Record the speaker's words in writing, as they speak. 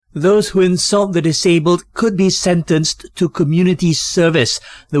Those who insult the disabled could be sentenced to community service.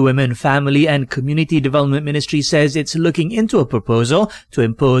 The Women, Family and Community Development Ministry says it's looking into a proposal to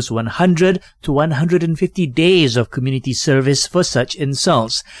impose 100 to 150 days of community service for such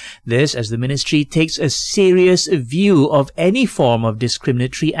insults. This as the ministry takes a serious view of any form of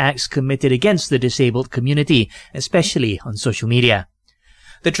discriminatory acts committed against the disabled community, especially on social media.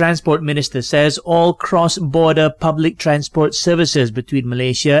 The Transport Minister says all cross-border public transport services between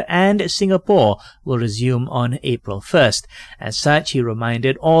Malaysia and Singapore will resume on April 1st. As such, he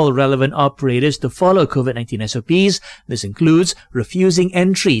reminded all relevant operators to follow COVID-19 SOPs. This includes refusing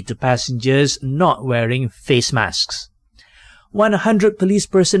entry to passengers not wearing face masks. 100 police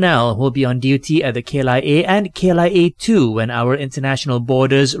personnel will be on duty at the KLIA and KLIA 2 when our international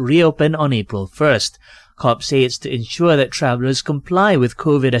borders reopen on April 1st. Cops say it's to ensure that travellers comply with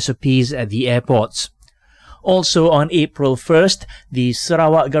COVID SOPs at the airports. Also on April 1st, the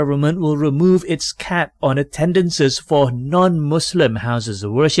Sarawak government will remove its cap on attendances for non-Muslim houses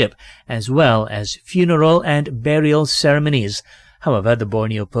of worship, as well as funeral and burial ceremonies. However, the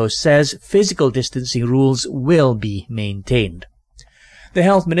Borneo Post says physical distancing rules will be maintained. The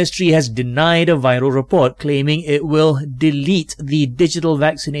Health Ministry has denied a viral report claiming it will delete the digital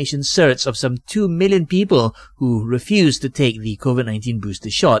vaccination certs of some 2 million people who refuse to take the COVID-19 booster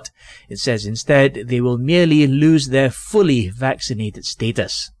shot. It says instead they will merely lose their fully vaccinated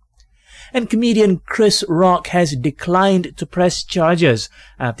status. And comedian Chris Rock has declined to press charges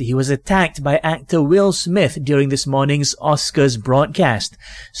after he was attacked by actor Will Smith during this morning's Oscars broadcast.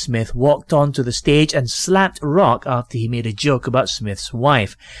 Smith walked onto the stage and slapped Rock after he made a joke about Smith's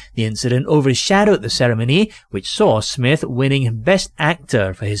wife. The incident overshadowed the ceremony, which saw Smith winning Best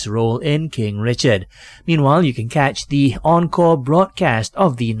Actor for his role in King Richard. Meanwhile, you can catch the encore broadcast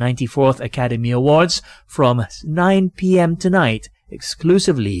of the 94th Academy Awards from 9 p.m. tonight,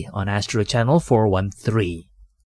 exclusively on Astro Channel 413.